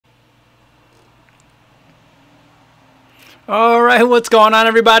All right, what's going on,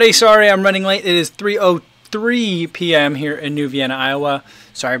 everybody? Sorry I'm running late. It is 3:03 p.m. here in New Vienna, Iowa.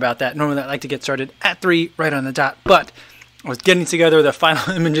 Sorry about that. Normally I like to get started at 3 right on the dot, but I was getting together the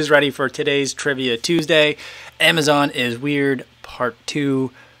final images ready for today's Trivia Tuesday. Amazon is Weird Part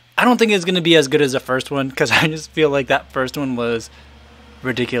 2. I don't think it's going to be as good as the first one because I just feel like that first one was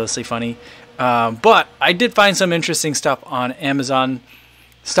ridiculously funny. But I did find some interesting stuff on Amazon,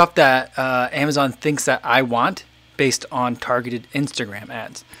 stuff that Amazon thinks that I want based on targeted Instagram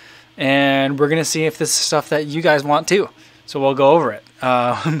ads. And we're going to see if this is stuff that you guys want too. So we'll go over it.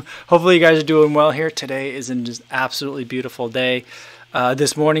 Hopefully you guys are doing well here. Today is an just absolutely beautiful day.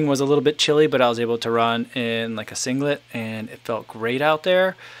 This morning was a little bit chilly, but I was able to run in like a singlet and it felt great out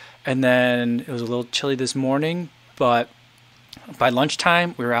there. And then it was a little chilly this morning, but by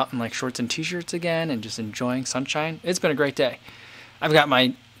lunchtime we were out in like shorts and t-shirts again and just enjoying sunshine. It's been a great day. I've got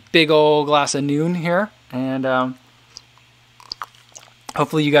my big old glass of noon here, and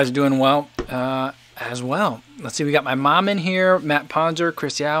hopefully you guys are doing well as well. Let's see, we got my mom in here, Matt Ponzer,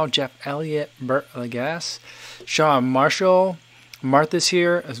 Chris Yao, Jeff Elliott, Bert Lagasse, Sean Marshall, Martha's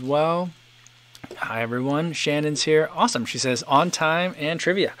here as well. Hi everyone, Shannon's here. Awesome, she says on time and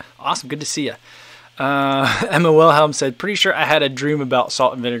trivia. Awesome, good to see you. Emma Wilhelm said, pretty sure I had a dream about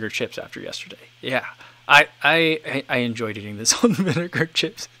salt and vinegar chips after yesterday. Yeah, I enjoyed eating the salt and vinegar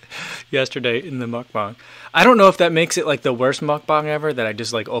chips yesterday in the mukbang. I don't know if that makes it like the worst mukbang ever, that I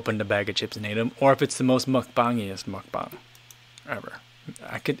just like opened a bag of chips and ate them, or if it's the most mukbangiest mukbang ever.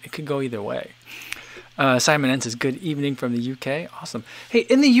 It could go either way. Simon N says, good evening from the UK. Awesome. Hey,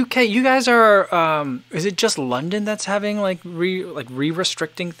 in the UK, you guys are, is it just London that's having like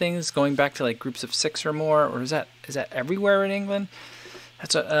re-restricting things, going back to like groups of 6 or more, or is that everywhere in England?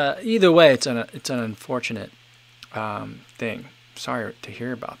 That's either way, it's an unfortunate thing. Sorry to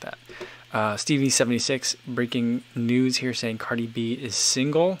hear about that. Stevie76 breaking news here saying Cardi B is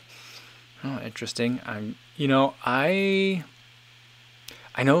single. Oh, interesting. I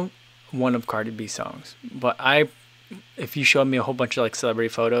know one of Cardi B's songs, but if you showed me a whole bunch of like celebrity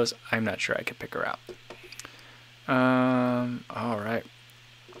photos, I'm not sure I could pick her out. All right.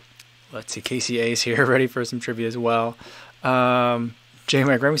 Let's see. Casey A's here, ready for some trivia as well. J.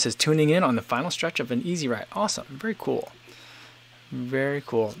 Mike Remy says, tuning in on the final stretch of an easy ride. Awesome. Very cool. Very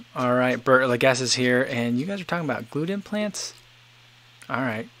cool. All right. Bert Lagasse is here, and you guys are talking about glute implants? All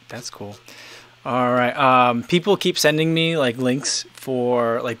right. That's cool. All right. People keep sending me like links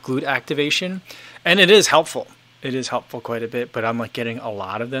for like glute activation, and it is helpful. It is helpful quite a bit, but I'm like getting a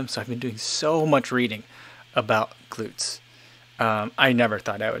lot of them. So I've been doing so much reading about glutes. I never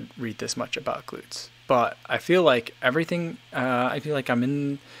thought I would read this much about glutes, but I feel like everything, I feel like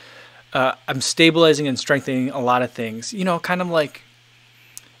I'm stabilizing and strengthening a lot of things, you know, kind of like,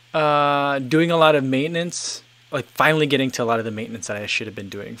 doing a lot of maintenance, like finally getting to a lot of the maintenance that I should have been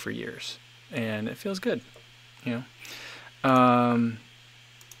doing for years. And it feels good, you know.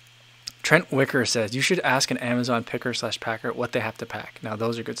 Trent Wicker says, you should ask an Amazon picker/packer what they have to pack. Now,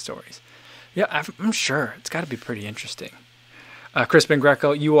 those are good stories. Yeah, I'm sure. It's got to be pretty interesting. Crispin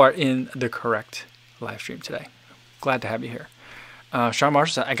Greco, you are in the correct live stream today. Glad to have you here. Sean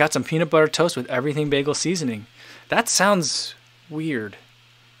Marshall said, I got some peanut butter toast with everything bagel seasoning. That sounds weird,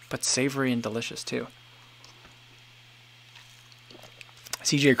 but savory and delicious too.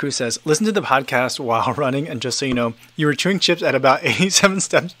 CJ Cruz says, listen to the podcast while running, and just so you know, you were chewing chips at about 87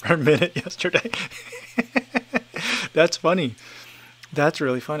 steps per minute yesterday. That's funny. That's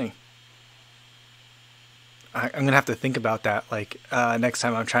really funny. I'm going to have to think about that, like, next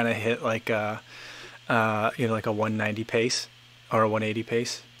time I'm trying to hit, like, like a 190 pace or a 180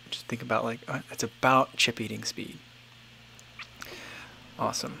 pace. Just think about, like, it's about chip eating speed.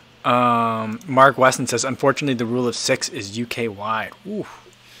 Awesome. Mark Weston says, unfortunately, the rule of 6 is UK wide. Ooh,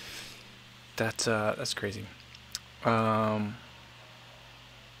 that's crazy. Yeah.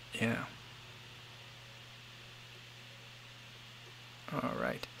 All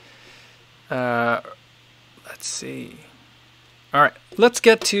right. Let's see. All right, let's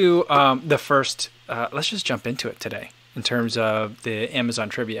get to the first. Let's just jump into it today in terms of the Amazon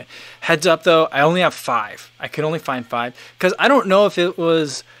trivia. Heads up, though, I only have 5. I could only find 5 because I don't know if it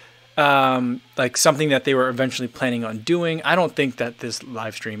was like something that they were eventually planning on doing. I don't think that this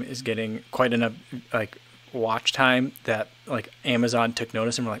live stream is getting quite enough like watch time that like Amazon took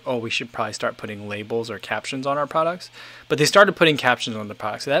notice and were like, oh, we should probably start putting labels or captions on our products. But they started putting captions on the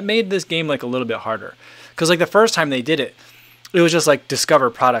products. So that made this game like a little bit harder. Because like the first time they did it, it was just like discover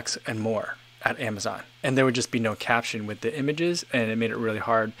products and more at Amazon. And there would just be no caption with the images. And it made it really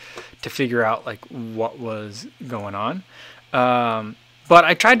hard to figure out like what was going on. But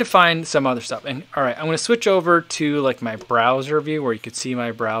I tried to find some other stuff. And all right, I'm going to switch over to like my browser view where you could see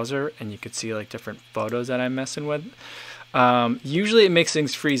my browser and you could see like different photos that I'm messing with. Usually it makes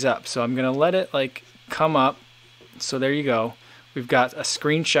things freeze up. So I'm going to let it like come up. So there you go. We've got a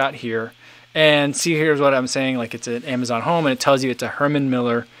screenshot here. And see, here's what I'm saying. Like it's an Amazon Home and it tells you it's a Herman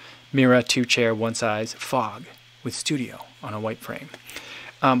Miller Mira 2-chair, one size, fog with studio on a white frame.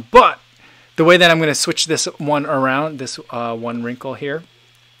 But the way that I'm going to switch this one around, this one wrinkle here,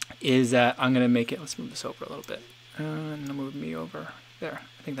 is that I'm going to make it, let's move this over a little bit. And move me over there.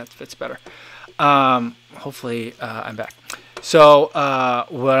 I think that fits better. Hopefully I'm back. So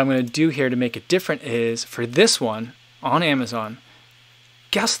what I'm going to do here to make it different is for this one on Amazon,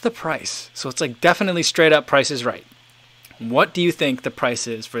 guess the price. So it's like definitely straight up Price is Right. What do you think the price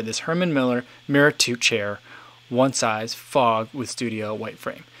is for this Herman Miller Mira 2-chair, one size, fog with studio white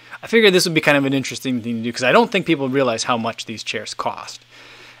frame? I figured this would be kind of an interesting thing to do because I don't think people realize how much these chairs cost.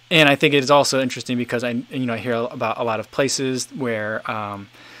 And I think it is also interesting because I hear about a lot of places where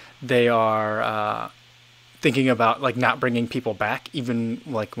they are thinking about like not bringing people back, even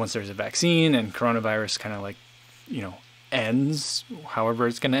like once there's a vaccine and coronavirus kind of like, ends, however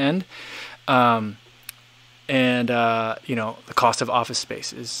it's going to end. The cost of office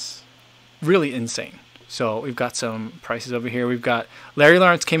space is really insane. So we've got some prices over here. We've got Larry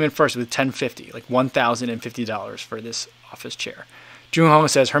Lawrence came in first with $1,050, like $1,050 for this office chair. June Homa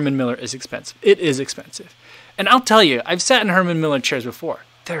says Herman Miller is expensive. It is expensive. And I'll tell you, I've sat in Herman Miller chairs before.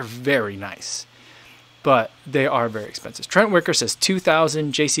 They're very nice, but they are very expensive. Trent Wicker says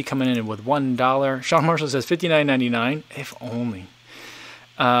 $2,000. JC coming in with $1. Sean Marshall says $59.99. If only.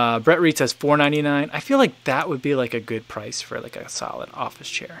 Brett Reed says $4.99. I feel like that would be like a good price for like a solid office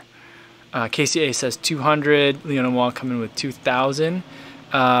chair. KCA says $200. Leona Wall coming with $2,000.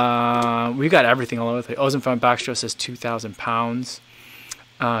 We got everything all over the place. Ozenfant Backstro says 2,000 pounds.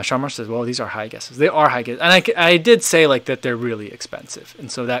 Sean Marsh says, well, these are high guesses. They are high guesses. And I did say like that they're really expensive.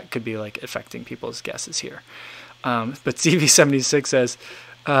 And so that could be like affecting people's guesses here. But CV76 says,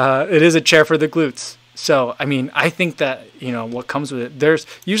 it is a chair for the glutes. So, I mean, I think that, what comes with it, there's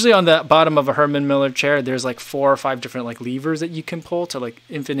usually on the bottom of a Herman Miller chair, there's like 4 or 5 different like levers that you can pull to like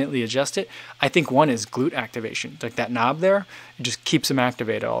infinitely adjust it. I think one is glute activation, like that knob there, it just keeps them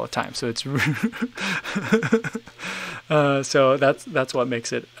activated all the time. So it's, so that's what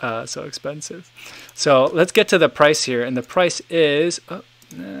makes it so expensive. So let's get to the price here. And the price is,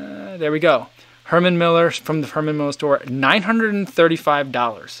 there we go. Herman Miller from the Herman Miller store,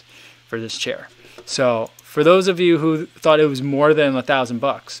 $935 for this chair. So for those of you who thought it was more than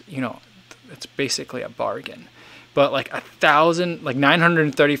 $1,000, it's basically a bargain. But like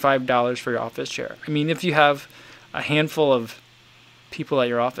 $935 for your office chair. I mean, if you have a handful of people at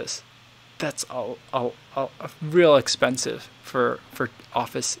your office, that's a real expensive for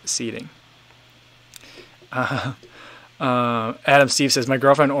office seating. Adam Steve says, my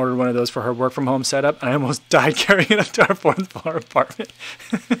girlfriend ordered one of those for her work from home setup, and I almost died carrying it up to our 4th floor apartment.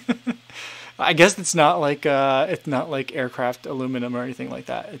 I guess it's not like aircraft aluminum or anything like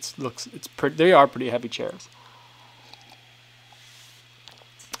that. They are pretty heavy chairs.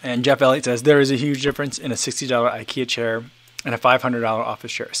 And Jeff Elliott says there is a huge difference in a $60 IKEA chair and a $500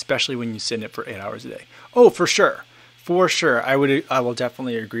 office chair, especially when you sit in it for 8 hours a day. Oh, for sure, I will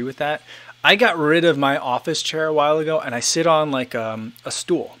definitely agree with that. I got rid of my office chair a while ago, and I sit on like a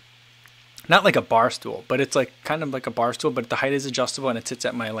stool. Not like a bar stool, but it's like kind of like a bar stool, but the height is adjustable and it sits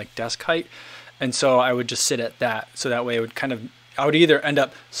at my like desk height. And so I would just sit at that. So that way I would either end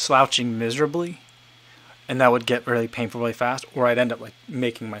up slouching miserably and that would get really painful really fast, or I'd end up like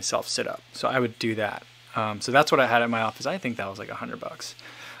making myself sit up. So I would do that. So that's what I had at my office. I think that was like $100.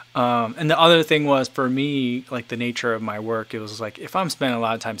 And the other thing was for me, like the nature of my work, it was like, if I'm spending a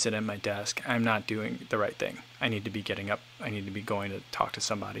lot of time sitting at my desk, I'm not doing the right thing. I need to be getting up. I need to be going to talk to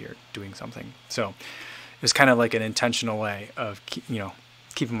somebody or doing something. So it was kind of like an intentional way of,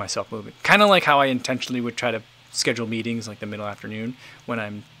 keeping myself moving. Kind of like how I intentionally would try to schedule meetings like the middle afternoon when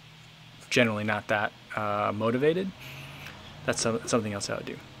I'm generally not that motivated. That's something else I would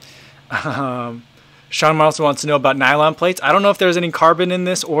do. Sean also wants to know about nylon plates. I don't know if there's any carbon in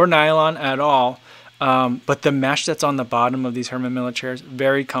this or nylon at all. But the mesh that's on the bottom of these Herman Miller chairs,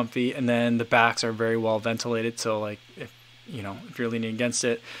 very comfy, and then the backs are very well ventilated. So like if you're leaning against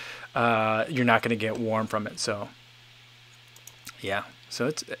it, you're not going to get warm from it. So yeah,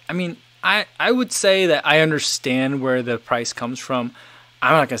 so I would say that I understand where the price comes from.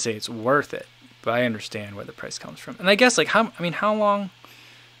 I'm not going to say it's worth it, but I understand where the price comes from. And I guess like how long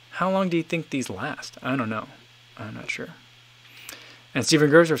do you think these last? I don't know. I'm not sure. And Stephen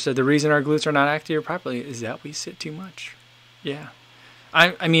Gerser said the reason our glutes are not activated properly is that we sit too much. Yeah.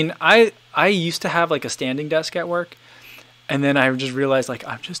 I mean, I used to have like a standing desk at work, and then I just realized like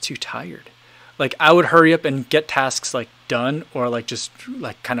I'm just too tired. Like I would hurry up and get tasks like done, or like just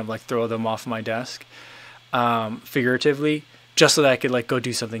like kind of like throw them off my desk, figuratively, just so that I could like go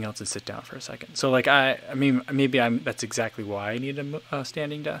do something else and sit down for a second. So like I mean maybe that's exactly why I need a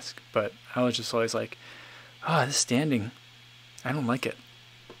standing desk, but I was just always like, this standing, I don't like it.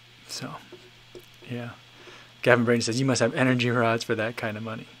 So yeah. Gavin Brady says, you must have energy rods for that kind of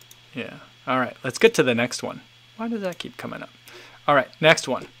money. Yeah. All right, let's get to the next one. Why does that keep coming up? All right, next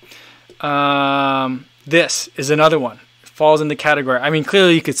one. This is another one. It falls in the category. I mean,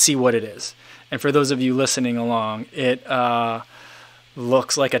 clearly you could see what it is. And for those of you listening along, it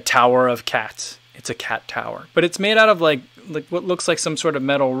looks like a tower of cats. It's a cat tower. But it's made out of like what looks like some sort of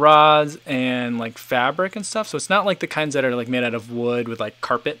metal rods and like fabric and stuff. So it's not like the kinds that are like made out of wood with like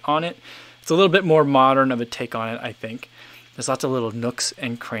carpet on it. It's a little bit more modern of a take on it, I think. There's lots of little nooks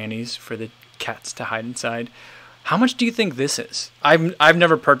and crannies for the cats to hide inside. How much do you think this is? I've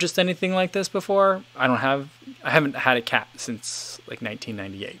never purchased anything like this before. I haven't had a cat since like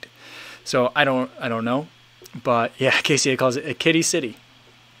 1998. So I don't know. But yeah, KCA calls it a kitty city.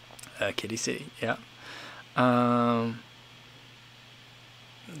 A kitty city, yeah.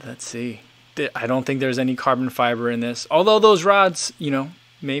 Let's see. I don't think there's any carbon fiber in this. Although those rods, you know,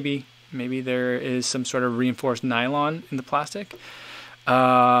 maybe there is some sort of reinforced nylon in the plastic.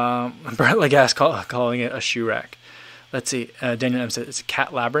 Brett Legas calling it a shoe rack. Let's see. Daniel M said it's a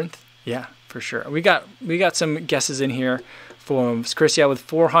cat labyrinth. Yeah, for sure. We got some guesses in here from Chrisia with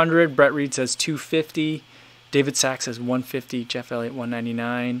 400. Brett Reed says 250. David Sachs says 150. Jeff Elliott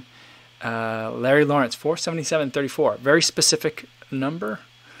 199. Larry Lawrence 477.34. Very specific number.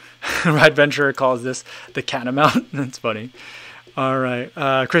 Ride Venturer calls this the Catamount. That's funny. All right.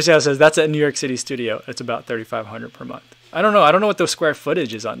 Chrisia says that's at New York City studio. It's about $3,500 per month. I don't know what the square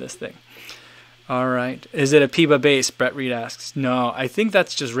footage is on this thing. All right. Is it a PIBA base? Brett Reed asks. No, I think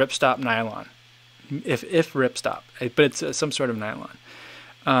that's just ripstop nylon. If ripstop, but it's some sort of nylon.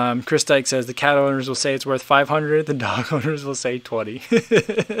 Chris Dyke says the cat owners will say it's worth $500. The dog owners will say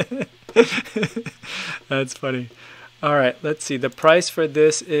 $20. That's funny. All right. Let's see. The price for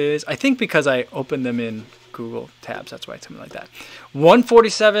this is, I think because I opened them in Google tabs, that's why it's something like that.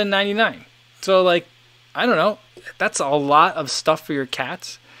 $147.99. So like, I don't know. That's a lot of stuff for your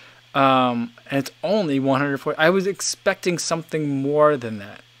cats. And it's only $140. I was expecting something more than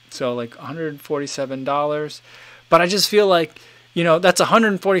that. So like $147. But I just feel like, you know, that's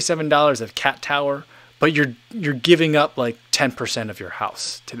 $147 of cat tower, but you're giving up like 10% of your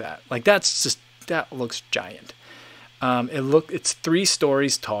house to that. Like that looks giant. It's 3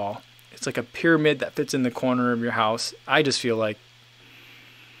 stories tall. It's like a pyramid that fits in the corner of your house. I just feel like,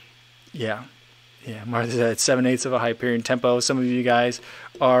 yeah. Martha said it's 7/8 of a Hyperion tempo. Some of you guys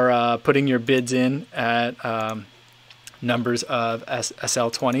are putting your bids in at numbers of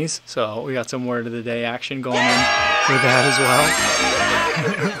SL20s. So we got some word of the day action going on with that as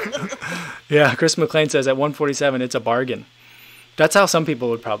well. Yeah, Chris McLean says at 147 it's a bargain. That's how some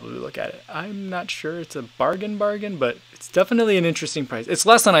people would probably look at it. I'm not sure it's a bargain, but it's definitely an interesting price. It's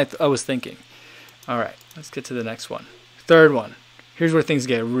less than I was thinking. All right, let's get to the next one. Third one. Here's where things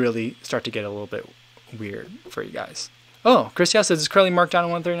start to get a little bit weird for you guys. Oh, Chris Yao says it's currently marked down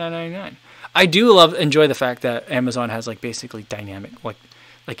at $139.99. I do enjoy the fact that Amazon has like basically dynamic, like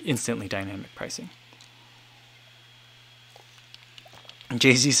instantly dynamic pricing.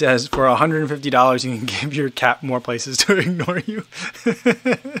 Jay-Z says for $150 you can give your cat more places to ignore you.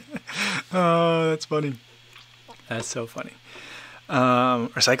 Oh, that's funny. That's so funny.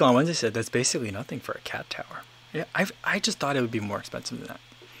 Recycle on Wednesday said that's basically nothing for a cat tower. Yeah, I just thought it would be more expensive than that.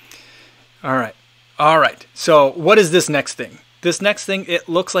 All right. So what is this next thing? This next thing, it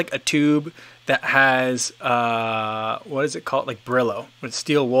looks like a tube that has, what is it called? Like Brillo with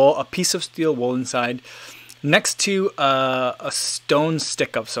steel wool, a piece of steel wool inside next to a stone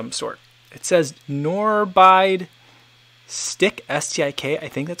stick of some sort. It says Norbide Stick, S-T-I-K. I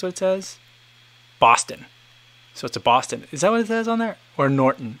think that's what it says. Boston. So it's a Boston. Is that what it says on there? Or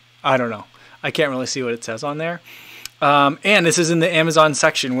Norton? I don't know. I can't really see what it says on there. And this is in the Amazon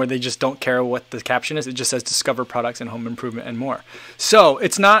section where they just don't care what the caption is. It just says discover products and home improvement and more. So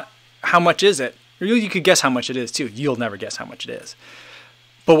it's not how much is it. You could guess how much it is too. You'll never guess how much it is.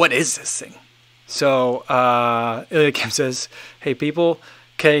 But what is this thing? So Ilya Kim says, hey people.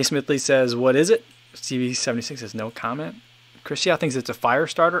 Kenny Smithley says, what is it? CV76 says no comment. Chris Yao thinks it's a fire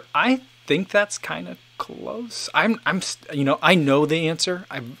starter. I think that's kind of close. I know the answer.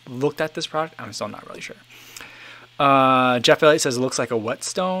 I've looked at this product. I'm still not really sure. Jeff Elliott says it looks like a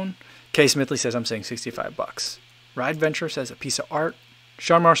whetstone. Kay Smithley says I'm saying $65. Ride Venture says a piece of art.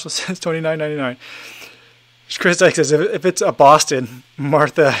 Sean Marshall says $29.99. Chris Dyke says, if it's a Boston,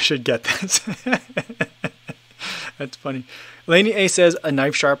 Martha should get this. That's funny. Laney A says, a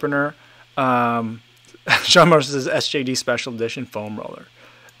knife sharpener. Sean Marshall says, SJD Special Edition foam roller.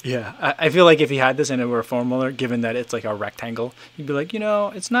 Yeah, I feel like if he had this and it were a foam roller, given that it's like a rectangle, he'd be like,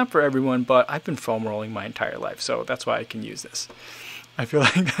 it's not for everyone, but I've been foam rolling my entire life, so that's why I can use this. I feel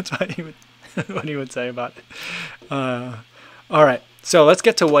like that's what he would say about it. All right, so let's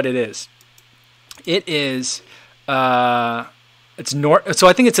get to what it is. It is, it's Norton. So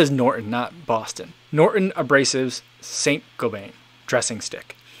I think it says Norton, not Boston. Norton Abrasives Saint Gobain dressing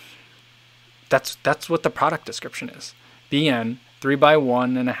stick. That's what the product description is. BN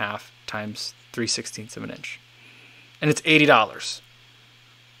 3x1.5 times 3/16 of an inch, and it's $80.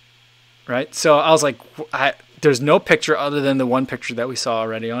 Right. So I was like, there's no picture other than the one picture that we saw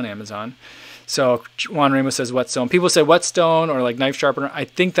already on Amazon. So Juan Ramos says whetstone. People say whetstone or like knife sharpener. I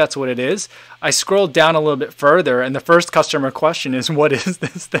think that's what it is. I scrolled down a little bit further, and the first customer question is, what is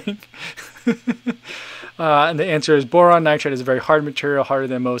this thing? And the answer is boron nitride is a very hard material, harder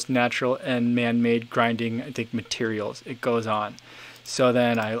than most natural and man-made grinding, I think, materials. It goes on. So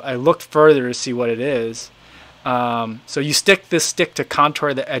then I looked further to see what it is. So you stick this stick to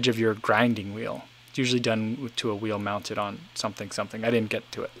contour the edge of your grinding wheel. It's usually done to a wheel mounted on something. I didn't get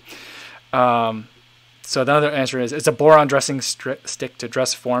to it. So the other answer is, it's a boron dressing stick to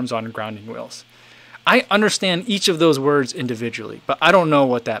dress forms on grinding wheels. I understand each of those words individually, but I don't know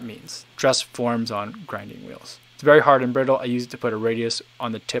what that means. Dress forms on grinding wheels. It's very hard and brittle. I use it to put a radius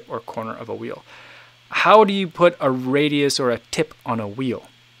on the tip or corner of a wheel. How do you put a radius or a tip on a wheel?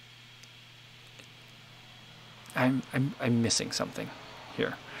 I'm missing something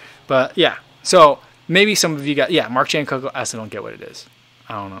here. But yeah, so maybe some of you got, Mark Jan Coco, I still don't get what it is.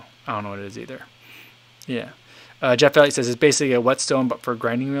 I don't know what it is either. Yeah. Jeff Elliott says it's basically a whetstone, but for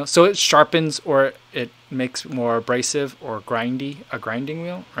grinding wheel. So it sharpens or it makes more abrasive or a grinding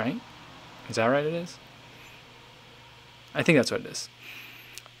wheel, right? Is that right? It is? I think that's what it is.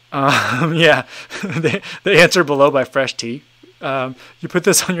 Yeah. The answer below by Fresh Tea. You put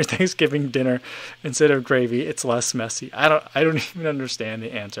this on your Thanksgiving dinner instead of gravy. It's less messy. I don't even understand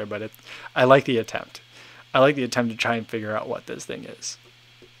the answer, but I like the attempt. I like the attempt to try and figure out what this thing is.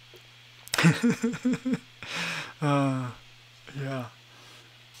 Yeah.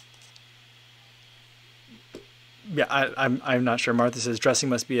 Yeah, I'm not sure. Martha says dressing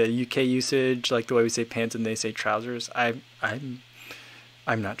must be a UK usage, like the way we say pants and they say trousers. I'm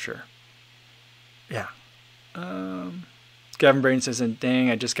not sure. Yeah. Gavin Braden says, and dang,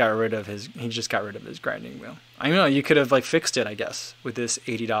 he just got rid of his grinding wheel. I know, you could have like fixed it, I guess, with this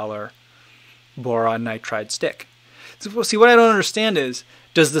 $80 boron nitride stick. So, see, what I don't understand is,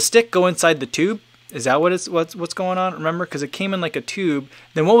 does the stick go inside the tube? Is that what's going on? Remember, because it came in like a tube.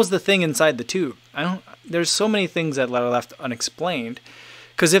 Then what was the thing inside the tube? There's so many things that are left unexplained.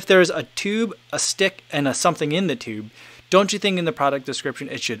 Because if there's a tube, a stick, and something in the tube, don't you think in the product description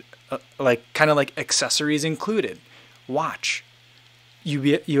it should kind of like accessories included? Watch,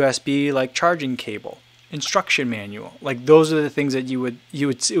 USB like charging cable, instruction manual. Like those are the things that you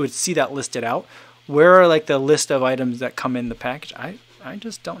would see that listed out. Where are like the list of items that come in the package? I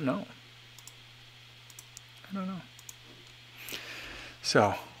just don't know. I don't know.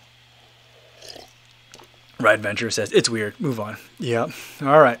 So, Ride Venture says, it's weird. Move on. Yeah.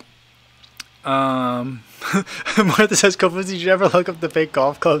 All right. Martha says, Kofuzi, did you ever look up the fake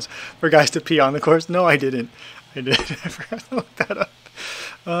golf clubs for guys to pee on the course? No, I didn't. I did. I forgot to look that up.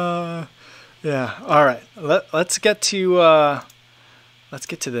 Yeah. All right. Let's get to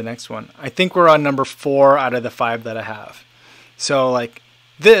the next one. I think we're on number 4 out of the 5 that I have. So like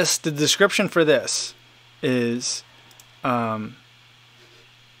this, the description for this is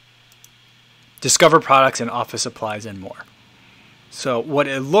discover products and office supplies and more. So what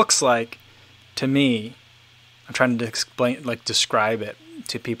it looks like to me, I'm trying to describe it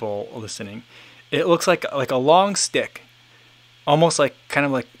to people listening. It looks like a long stick, almost like kind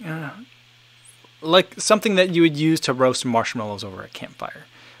of like something that you would use to roast marshmallows over a campfire,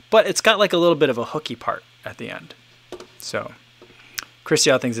 but it's got like a little bit of a hooky part at the end. So Chris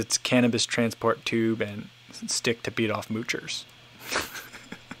Yao thinks it's cannabis transport tube and stick to beat off moochers.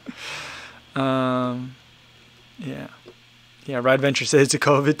 Yeah. Ride Venture says it's a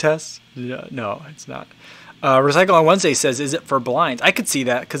COVID test. No, it's not. Recycle on Wednesday says, is it for blinds? I could see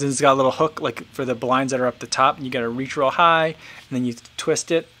that because it's got a little hook like for the blinds that are up the top. And you got to reach real high and then you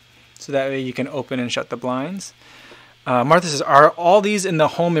twist it so that way you can open and shut the blinds. Martha says, are all these in the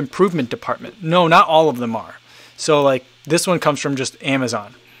home improvement department? No, not all of them are. So like this one comes from just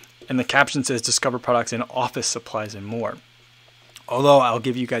Amazon. And the caption says, discover products in office supplies and more. Although I'll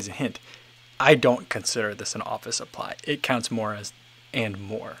give you guys a hint. I don't consider this an office supply. It counts more as and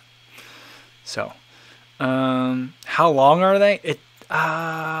more. So, how long are they?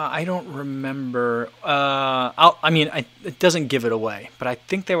 I don't remember. It doesn't give it away, but I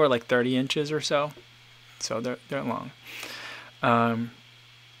think they were like 30 inches or so. So they're long.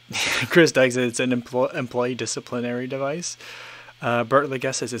 Chris Dyke says it's an employee disciplinary device. Bert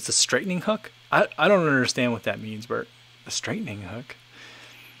Leguest says it's a straightening hook. I don't understand what that means, Bert. A straightening hook.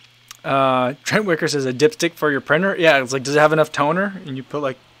 Trent Wicker says a dipstick for your printer. Yeah, it's like, does it have enough toner? And you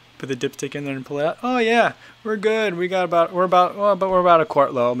put the dipstick in there and pull it out. Oh yeah, we're good. We're about a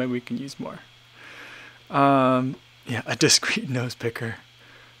quart low. Maybe we can use more. Yeah, a discreet nose picker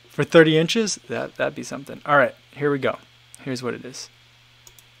for 30 inches. That'd be something. All right, here we go. Here's what it is.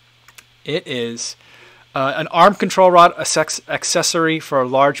 It is an arm control rod accessory for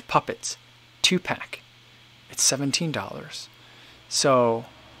large puppets, 2-pack. It's $17. So,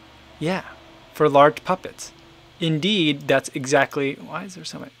 yeah, for large puppets. Indeed, that's exactly. Why is there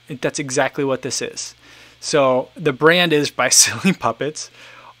so much? That's exactly what this is. So the brand is by Silly Puppets,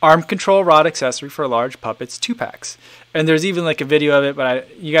 arm control rod accessory for large puppets, 2-packs. And there's even like a video of it,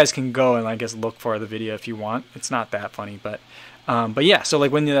 but you guys can go and I guess look for the video if you want. It's not that funny, but yeah. So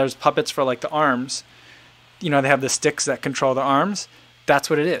like when there's puppets for like the arms, they have the sticks that control the arms. That's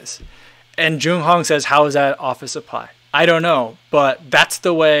what it is. And Jung Hong says, "How is that office supply?" I don't know, but that's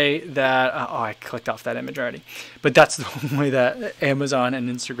the way that, I clicked off that image already, but that's the way that Amazon and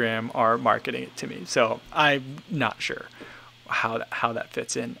Instagram are marketing it to me. So I'm not sure how that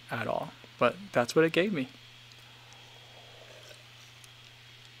fits in at all, but that's what it gave me.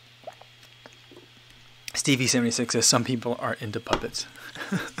 Stevie76 says some people are into puppets.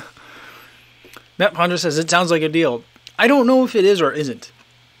 Matt Ponder says it sounds like a deal. I don't know if it is or isn't.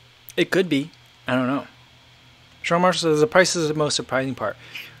 It could be. I don't know. Sean Marshall says the price is the most surprising part.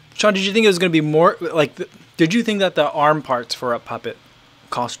 Sean, did you think it was going to be more did you think that the arm parts for a puppet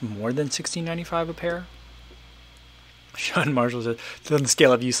cost more than $16.95 a pair? Sean Marshall says, on the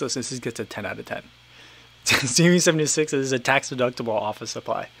scale of uselessness, this gets a 10 out of 10. Stevie76 says it's a tax-deductible office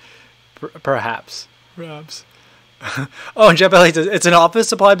supply. Perhaps. Oh, and Jeff Elliott says it's an office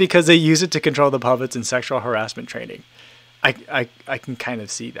supply because they use it to control the puppets in sexual harassment training. I can kind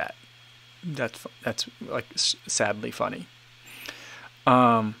of see that. That's like sadly funny.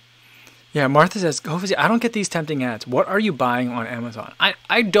 Yeah, Martha says, I don't get these tempting ads. What are you buying on Amazon?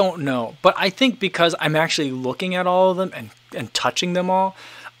 I don't know, but I think because I'm actually looking at all of them and touching them all,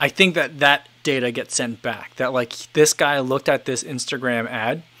 I think that data gets sent back. That like this guy looked at this Instagram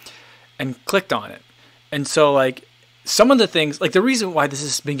ad and clicked on it. And so like some of the things, like the reason why this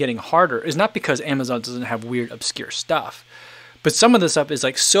has been getting harder is not because Amazon doesn't have weird, obscure stuff. But some of the stuff is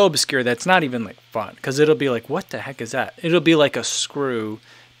like so obscure that it's not even like fun, because it'll be like, what the heck is that? It'll be like a screw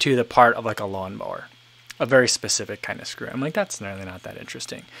to the part of like a lawnmower, a very specific kind of screw. I'm like, that's really not that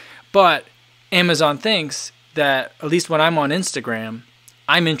interesting. But Amazon thinks that at least when I'm on Instagram,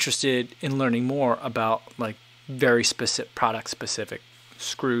 I'm interested in learning more about like very specific product specific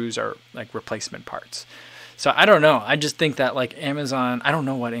screws or like replacement parts. So I don't know. I just think that like Amazon, I don't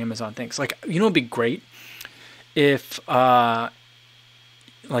know what Amazon thinks. Like, it'd be great if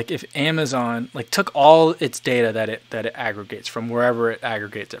if Amazon took all its data that it aggregates from wherever it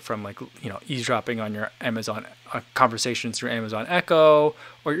aggregates it from, eavesdropping on your Amazon conversations through Amazon Echo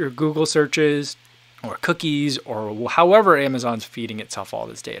or your Google searches or cookies or however Amazon's feeding itself all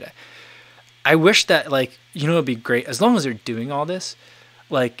this data. I wish that it'd be great as long as they're doing all this.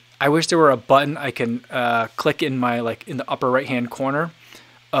 I wish there were a button I can click in my in the upper right hand corner,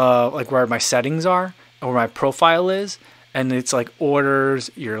 where my settings are or my profile is, and it's orders,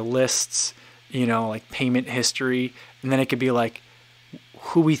 your lists, payment history, and then it could be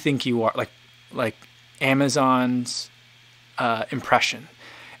who we think you are, like Amazon's impression,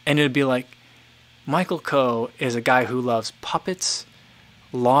 and it'd be Michael Coe is a guy who loves puppets,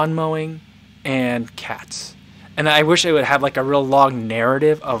 lawn mowing, and cats. And I wish I would have a real long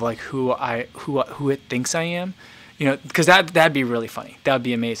narrative of who it thinks I am, because that'd be really funny. That would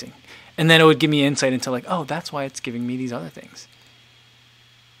be amazing. And then it would give me insight into oh, that's why it's giving me these other things.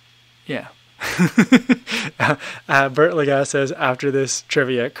 Yeah. Bert Leguest says, after this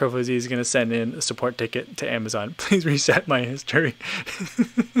trivia, Kofuzi is going to send in a support ticket to Amazon. Please reset my history.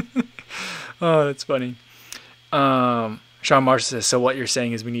 Oh, that's funny. Sean Marshall says, so what you're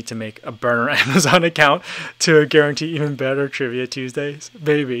saying is we need to make a burner Amazon account to guarantee even better Trivia Tuesdays?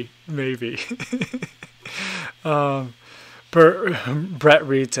 Maybe. Brett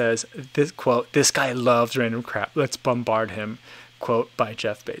Reed says, this guy loves random crap. Let's bombard him. Quote by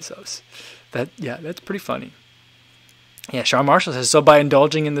Jeff Bezos. That's pretty funny. Yeah, Sean Marshall says, so by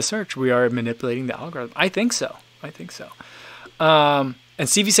indulging in the search, we are manipulating the algorithm. I think so. And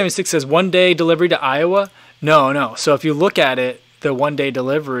CV76 says, 1-day delivery to Iowa? No. So if you look at it, the 1-day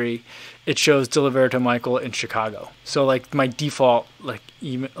delivery, it shows deliver to Michael in Chicago. So like my default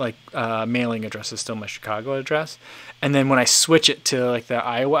mailing address is still my Chicago address. And then when I switch it to like the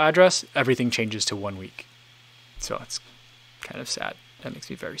Iowa address, everything changes to 1 week. So it's kind of sad. That makes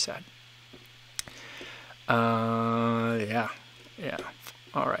me very sad. Yeah.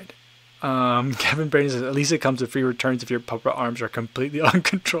 All right. Kevin Brady says, at least it comes with free returns if your puppet arms are completely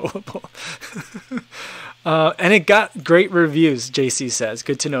uncontrollable. And it got great reviews, JC says.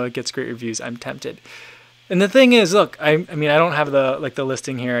 Good to know it gets great reviews. I'm tempted. And the thing is, look, I mean, I don't have the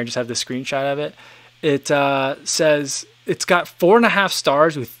listing here. I just have the screenshot of it. It says it's got 4.5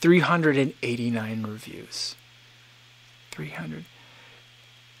 stars with 389 reviews. 300.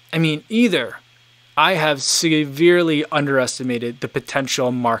 I mean, either I have severely underestimated the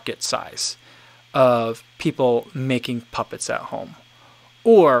potential market size of people making puppets at home,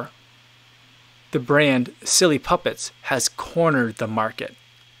 or the brand Silly Puppets has cornered the market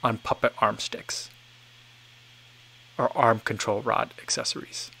on puppet arm sticks or arm control rod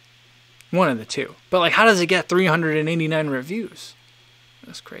accessories. One of the two. But like, how does it get 389 reviews?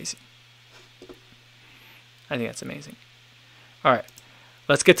 That's crazy. I think that's amazing. All right,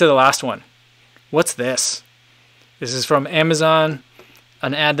 let's get to the last one. What's this? This is from Amazon,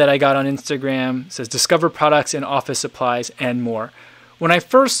 an ad that I got on Instagram. It says, discover products in office supplies and more. When I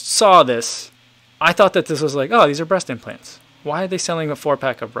first saw this, I thought that this was like, oh, these are breast implants. Why are they selling a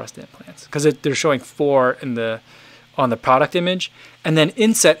 4-pack of breast implants? Because they're showing 4 on the product image. And then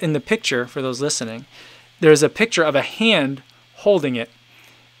inset in the picture, for those listening, there's a picture of a hand holding it.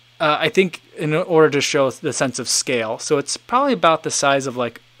 I think in order to show the sense of scale. So it's probably about the size of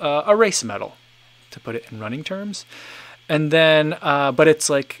like a race medal, to put it in running terms. And then, but it's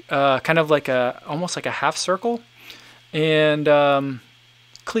like kind of like almost like a half circle and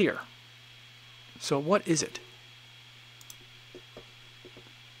clear. So what is it?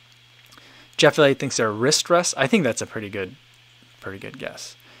 Jeff Elliott thinks they're wrist rests. I think that's a pretty good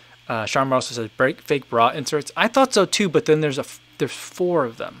guess. Sean also says fake bra inserts. I thought so too, but then there's 4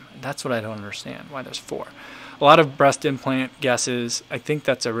 of them. That's what I don't understand. Why there's 4. A lot of breast implant guesses. I think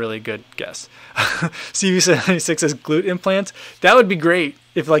that's a really good guess. CV76 says glute implants. That would be great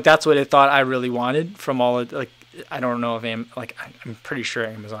if like that's what it thought I really wanted from all of, like, I don't know if I'm pretty sure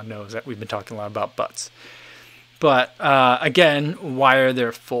Amazon knows that we've been talking a lot about butts. But again, why are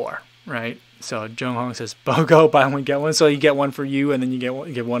there 4, right? So Jung Hong says BOGO, buy one get one. So you get one for you, and then you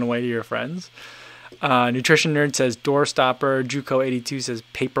give one away to your friends. Nutrition Nerd says door stopper. Juco82 says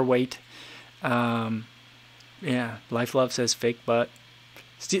paperweight. Yeah, Life Love says fake butt.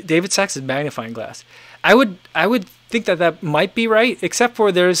 David Sachs says magnifying glass. I would think that might be right, except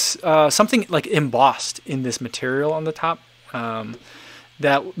for there's something like embossed in this material on the top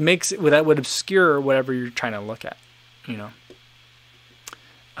that would obscure whatever you're trying to look at, you know.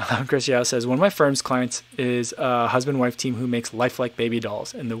 Chris Yao says, one of my firm's clients is a husband-wife team who makes lifelike baby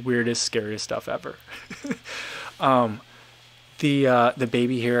dolls and the weirdest, scariest stuff ever. The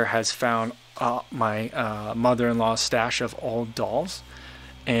baby here has found my mother-in-law's stash of old dolls.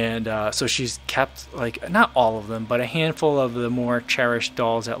 And so she's kept, like, not all of them, but a handful of the more cherished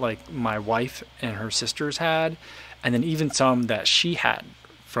dolls that, like, my wife and her sisters had. And then even some that she had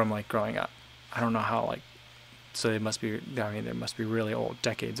from, like, growing up. I don't know how, like, so they must be really old,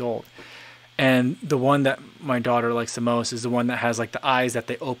 decades old. And the one that my daughter likes the most is the one that has, like, the eyes that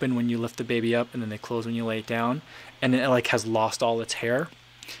they open when you lift the baby up and then they close when you lay it down. And it, like, has lost all its hair.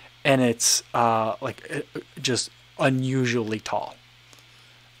 And it's, just unusually tall.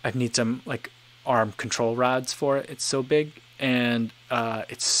 I need some, like, arm control rods for it. It's so big, and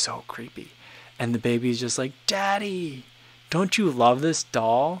it's so creepy. And the baby's just like, Daddy, don't you love this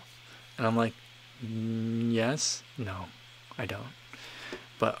doll? And I'm like, yes. No, I don't.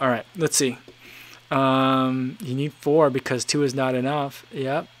 But, all right, let's see. You need 4 because 2 is not enough.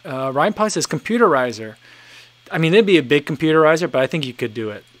 Yep. Ryan Pye says computerizer. I mean, it'd be a big computerizer, but I think you could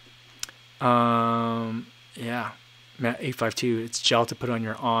do it. Yeah. Matt 852, it's gel to put on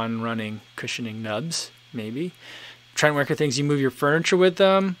your on-running cushioning nubs, maybe. Trent Wicker thinks you move your furniture with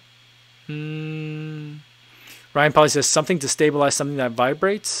them. Ryan Polly says something to stabilize something that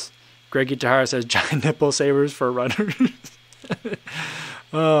vibrates. Greg Utahara says giant nipple savers for runners.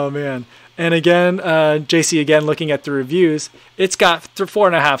 Oh, man. And again, JC, again, looking at the reviews, it's got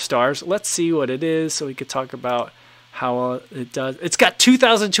 4.5 stars. Let's see what it is so we could talk about how it does. It's got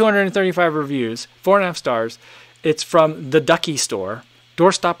 2,235 reviews, 4.5 stars. It's from the Ducky Store,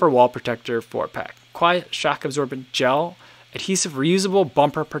 door stopper wall protector 4-pack. quiet shock absorbent gel, adhesive reusable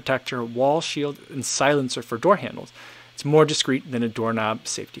bumper protector, wall shield, and silencer for door handles. It's more discreet than a doorknob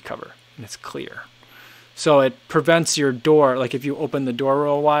safety cover, and it's clear. So it prevents your door, like if you open the door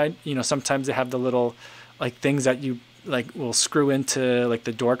real wide, you know, sometimes they have the little like things that you like will screw into like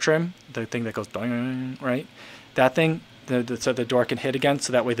the door trim, the thing that goes doing, right? That thing, so the door can hit again,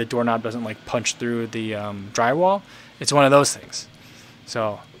 so that way the doorknob doesn't like punch through the drywall. It's one of those things.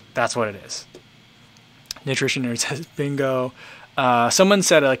 So that's what it is. Nutrition Nerd says bingo. Someone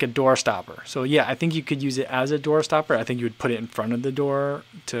said like a door stopper. So yeah, I think you could use it as a door stopper. I think you would put it in front of the door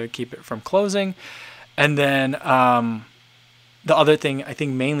to keep it from closing. And then the other thing, I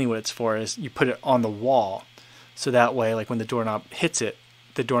think mainly what it's for is you put it on the wall. So that way, like when the doorknob hits it,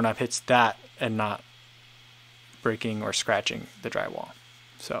 the doorknob hits that and not breaking or scratching the drywall.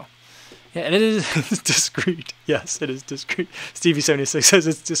 So yeah, and it is discreet. Yes, it is discreet. Stevie76 says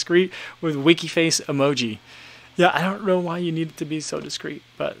it's discreet with wiki face emoji. Yeah, I don't know why you need it to be so discreet,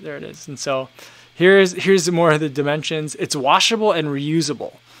 but there it is. And so here's more of the dimensions. It's washable and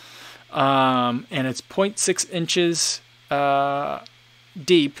reusable. And it's 0.6 inches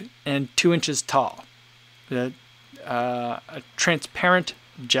deep and 2 inches tall. A transparent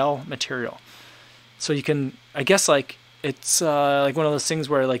gel material. So you can, I guess, like it's like one of those things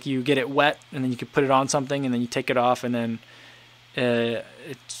where like you get it wet and then you can put it on something and then you take it off and then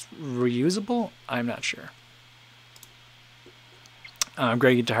it's reusable. I'm not sure.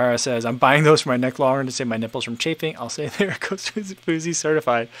 Greg Tahara says, I'm buying those for my neck longer to save my nipples from chafing. I'll say there goes Fuzzy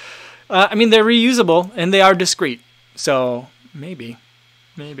certified. I mean, they're reusable and they are discreet. So maybe.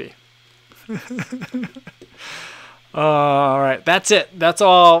 All right. That's it. That's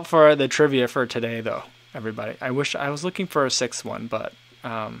all for the trivia for today, though, everybody. I wish I was looking for a sixth one, but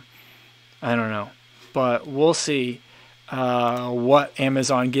I don't know. But we'll see what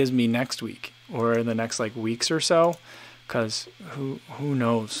Amazon gives me next week or in the next like weeks or so. Because who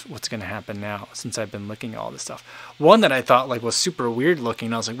knows what's going to happen now since I've been looking at all this stuff. One that I thought like was super weird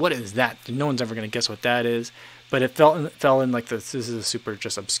looking. I was like, what is that? No one's ever going to guess what that is. But it fell in like this is a super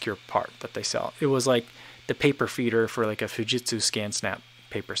just obscure part that they sell. It was like the paper feeder for like a Fujitsu ScanSnap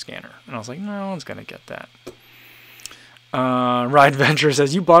paper scanner. And I was like, no one's going to get that. Ride Venture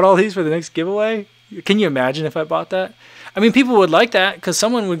says, you bought all these for the next giveaway? Can you imagine if I bought that? I mean, people would like that because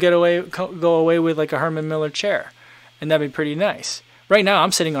someone would go away with like a Herman Miller chair. And that'd be pretty nice. Right now,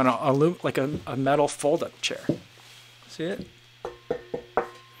 I'm sitting on a metal fold-up chair. See it?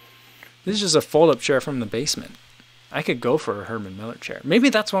 This is just a fold-up chair from the basement. I could go for a Herman Miller chair. Maybe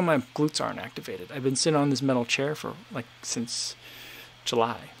that's why my glutes aren't activated. I've been sitting on this metal chair for like since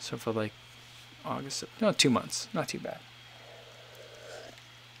July. So for like August, no, 2 months. Not too bad.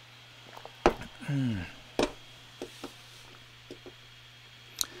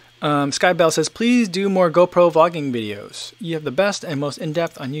 Skybell says, please do more GoPro vlogging videos. You have the best and most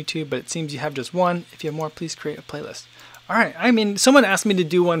in-depth on YouTube, but it seems you have just one. If you have more, please create a playlist. All right. I mean, someone asked me to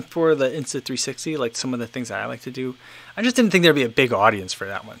do one for the Insta360, like some of the things that I like to do. I just didn't think there'd be a big audience for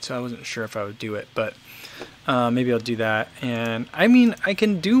that one, so I wasn't sure if I would do it, but maybe I'll do that. And I mean, I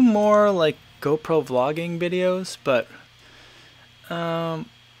can do more like GoPro vlogging videos, but I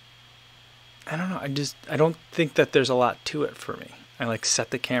don't know. I don't think that there's a lot to it for me. I like set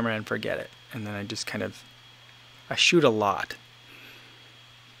the camera and forget it. And then I just I shoot a lot.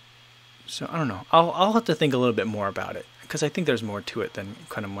 So I don't know. I'll have to think a little bit more about it because I think there's more to it than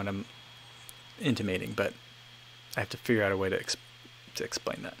kind of what I'm intimating, but I have to figure out a way to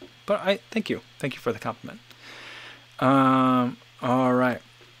explain that. But thank you. Thank you for the compliment. All right.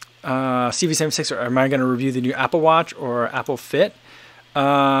 CV76, am I going to review the new Apple Watch or Apple Fit?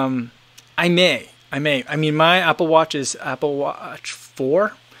 I may. I mean, my Apple Watch is Apple Watch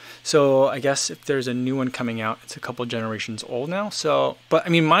 4. So I guess if there's a new one coming out, it's a couple generations old now. So, but I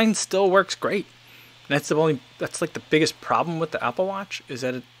mean, mine still works great. And that's like the biggest problem with the Apple Watch is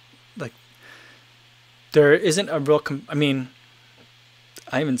that there isn't a real, I mean,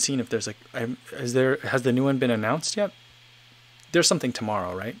 I haven't seen if there's like, has the new one been announced yet? There's something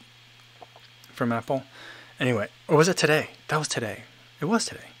tomorrow, right? From Apple. Anyway, or was it today? That was today. It was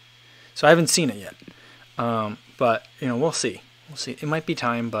today. So I haven't seen it yet, but we'll see. We'll see. It might be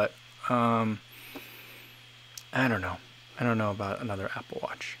time, but I don't know. I don't know about another Apple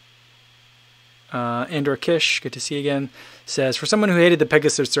Watch. Andor Kish, good to see you again, says, for someone who hated the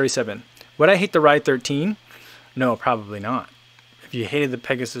Pegasus 37, would I hate the Ride 13? No, probably not. If you hated the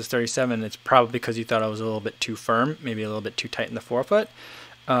Pegasus 37, it's probably because you thought it was a little bit too firm, maybe a little bit too tight in the forefoot.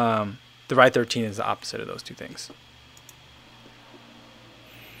 The Ride 13 is the opposite of those two things.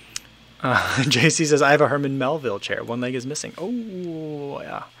 JC says, I have a Herman Melville chair. One leg is missing. Oh,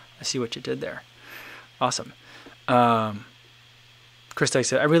 yeah. I see what you did there. Awesome. Chris Dyke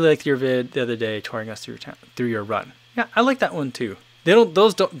said, I really liked your vid the other day touring us through your run. Yeah, I like that one too.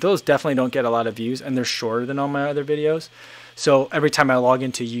 Those definitely don't get a lot of views, and they're shorter than all my other videos. So every time I log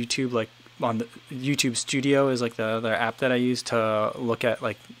into YouTube, like on the YouTube Studio is like the other app that I use to look at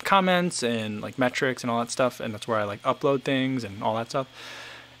like comments and like metrics and all that stuff, and that's where I like upload things and all that stuff.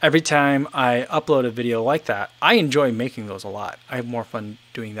 Every time I upload a video like that, I enjoy making those a lot. I have more fun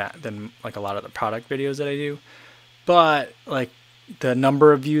doing that than like a lot of the product videos that I do. But like the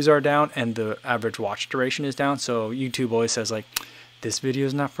number of views are down and the average watch duration is down. So YouTube always says like, this video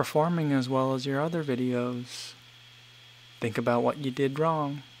is not performing as well as your other videos. Think about what you did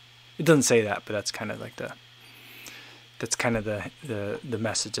wrong. It doesn't say that, but that's kind of like the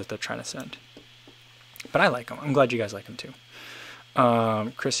message that they're trying to send. But I like them. I'm glad you guys like them too.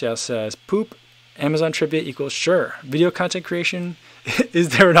 Chris Yao says, poop, Amazon trivia equals sure. Video content creation, is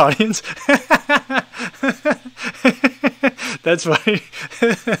there an audience? That's funny.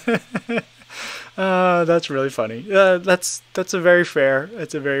 That's really funny. That's a very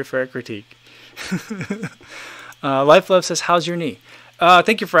fair critique. Life Love says, how's your knee?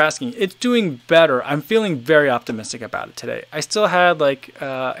 Thank you for asking. It's doing better. I'm feeling very optimistic about it today. I still had I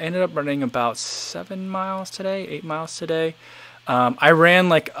ended up running about 8 miles today. I ran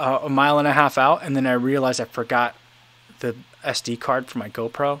like a mile and a half out, and then I realized I forgot the SD card for my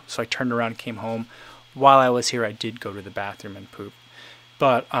GoPro. So I turned around and came home. While I was here, I did go to the bathroom and poop.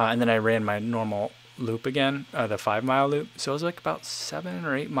 But, and then I ran my normal loop again, the 5 mile loop. So it was like about 7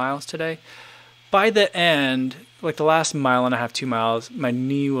 or 8 miles today. By the end, like the last mile and a half, 2 miles, my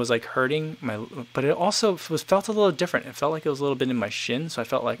knee was like hurting, but it also felt a little different. It felt like it was a little bit in my shin. So I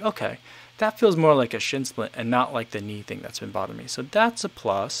felt like, okay, that feels more like a shin splint and not like the knee thing that's been bothering me. So that's a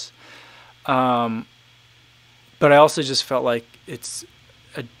plus. But I also just felt like it's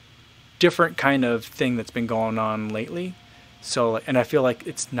a different kind of thing that's been going on lately. So, and I feel like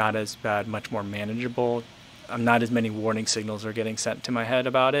it's not as bad, much more manageable. Not as many warning signals are getting sent to my head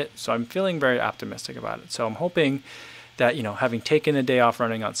about it. So I'm feeling very optimistic about it. So I'm hoping that, having taken a day off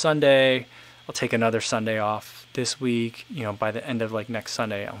running on Sunday, I'll take another Sunday off this week. By the end of like next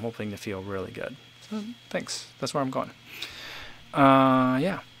Sunday, I'm hoping to feel really good. So thanks. That's where I'm going.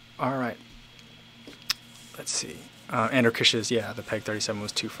 Yeah. All right. Let's see. Andrew Kish's, the Peg 37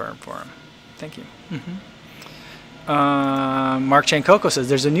 was too firm for him. Thank you. Mark Chancoco says,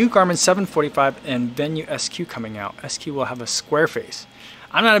 there's a new Garmin 745 and Venue SQ coming out. SQ will have a square face.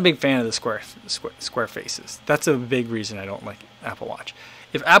 I'm not a big fan of the square faces. That's a big reason I don't like Apple Watch.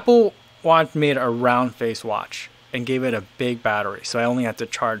 If Apple Watch made a round face watch and gave it a big battery, so I only have to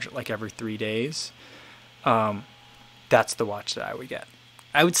charge like every 3 days, that's the watch that I would get.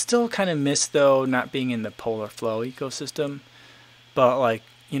 I would still kind of miss, though, not being in the Polar Flow ecosystem. But,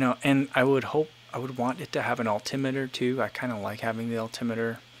 and I would want it to have an altimeter, too. I kind of like having the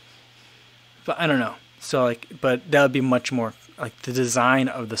altimeter. But I don't know. So, but that would be much more, the design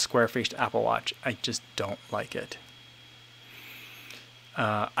of the square-faced Apple Watch, I just don't like it.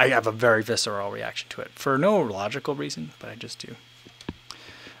 I have a very visceral reaction to it. For no logical reason, but I just do.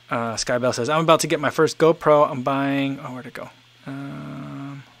 Skybell says, I'm about to get my first GoPro. I'm buying, where'd it go?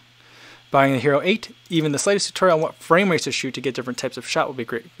 Buying the Hero 8. Even the slightest tutorial on what frame rates to shoot to get different types of shot will be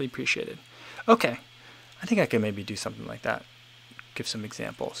greatly appreciated. Okay, I think I can maybe do something like that. Give some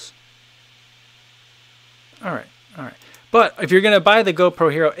examples. All right. But if you're going to buy the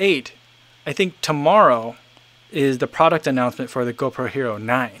GoPro Hero 8, I think tomorrow is the product announcement for the GoPro Hero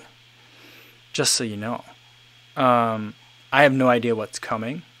 9. Just so you know. I have no idea what's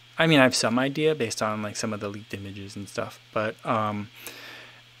coming. I mean, I have some idea based on some of the leaked images and stuff, but I'm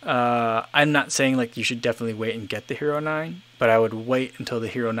not saying you should definitely wait and get the Hero 9, but I would wait until the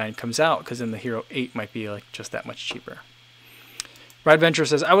Hero 9 comes out, because then the Hero 8 might be just that much cheaper. Ride Venture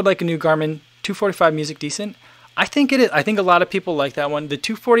says, I would like a new Garmin 245 Music decent. I think it is. I think a lot of people like that one. The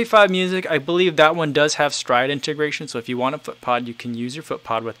 245 Music, I believe that one does have Stride integration, so if you want a FootPod, you can use your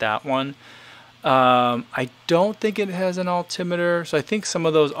FootPod with that one. I don't think it has an altimeter, so I think some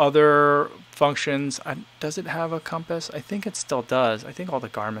of those other functions, does it have a compass? I think it still does. I think all the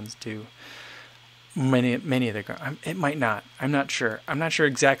Garmin's do. Many of the Garmin. It might not. I'm not sure. I'm not sure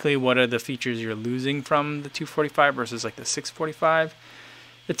exactly what are the features you're losing from the 245 versus the 645.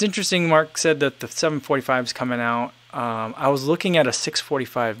 It's interesting. Mark said that the 745 is coming out. I was looking at a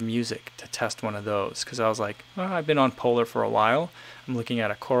 645 Music to test one of those, because I was like, I've been on Polar for a while. I'm looking at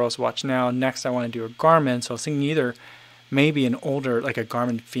a Coros watch now. Next, I want to do a Garmin. So I was thinking either maybe an older, a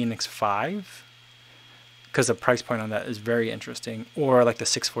Garmin Fenix 5, because the price point on that is very interesting, or the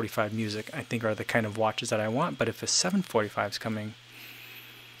 645 Music, I think are the kind of watches that I want. But if a 745 is coming,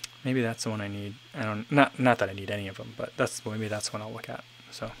 Maybe that's the one I need. I don't, not that I need any of them, but maybe that's the one I'll look at.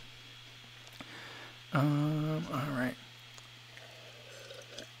 So, all right.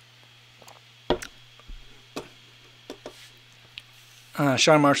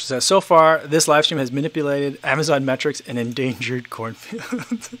 Sean Marshall says, so far, this live stream has manipulated Amazon metrics and endangered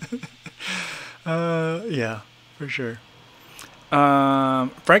cornfields. Yeah, for sure.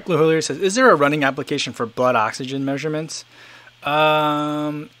 Frank Luhulier says, is there a running application for blood oxygen measurements?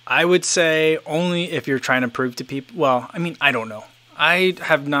 I would say only if you're trying to prove to people. Well, I mean, I don't know. I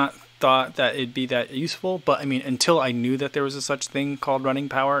have not thought that it'd be that useful, but I mean, until I knew that there was a such thing called running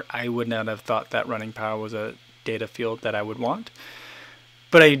power, I would not have thought that running power was a data field that I would want.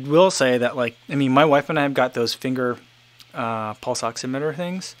 But I will say that, like, I mean, my wife and I have got those finger pulse oximeter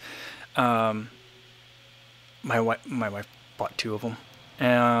things. My wife bought 2 of them.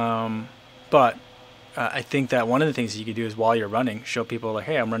 But I think that one of the things that you could do is while you're running, show people like,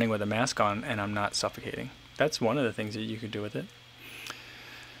 hey, I'm running with a mask on and I'm not suffocating. That's one of the things that you could do with it.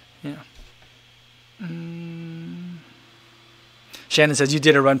 Yeah. Shannon says, you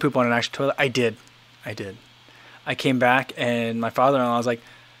did a run poop on an actual toilet. I did. I came back and my father-in-law was like,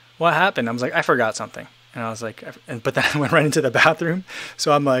 what happened? I was like, I forgot something. And I was like, but then I went right into the bathroom.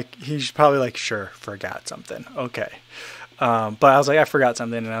 So I'm like, he's probably like, sure, forgot something. Okay. But I was like, I forgot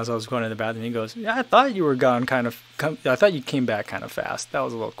something. And as I was going to the bathroom, he goes, yeah, I thought you were gone I thought you came back kind of fast. That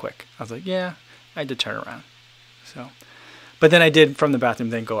was a little quick. I was like, yeah, I had to turn around. So, but then I did from the bathroom,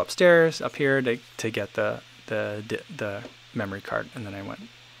 then go upstairs, up here to get the memory card. And then I went,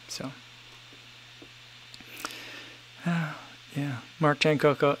 so. Yeah. Mark Chan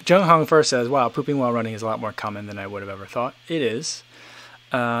Coco. Jung Hong first says, wow, pooping while running is a lot more common than I would have ever thought. It is.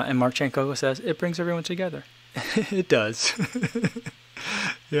 And Mark Chan Coco says, it brings everyone together. It does.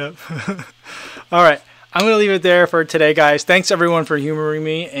 Yep. All right. I'm going to leave it there for today, guys. Thanks, everyone, for humoring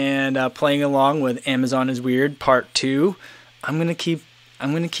me and playing along with Amazon is Weird Part 2. I'm going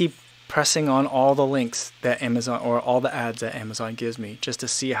to keep pressing on all the links that Amazon, or all the ads that Amazon gives me, just to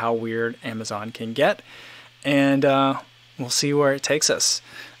see how weird Amazon can get. And we'll see where it takes us.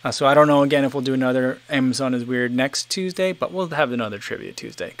 So I don't know, again, if we'll do another Amazon is Weird next Tuesday, but we'll have another Trivia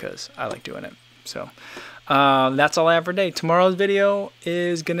Tuesday because I like doing it. So that's all I have for today. Tomorrow's video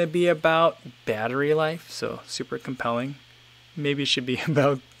is going to be about battery life, so super compelling. Maybe it should be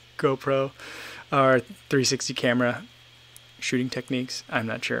about GoPro or 360 camera shooting techniques. I'm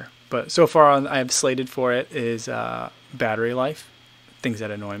not sure. But so far I have slated for it is battery life, things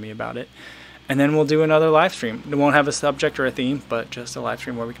that annoy me about it. And then we'll do another live stream. It won't have a subject or a theme, but just a live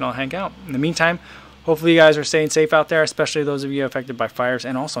stream where we can all hang out. In the meantime, hopefully you guys are staying safe out there, especially those of you affected by fires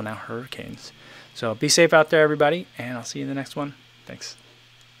and also now hurricanes. So be safe out there, everybody, and I'll see you in the next one. Thanks.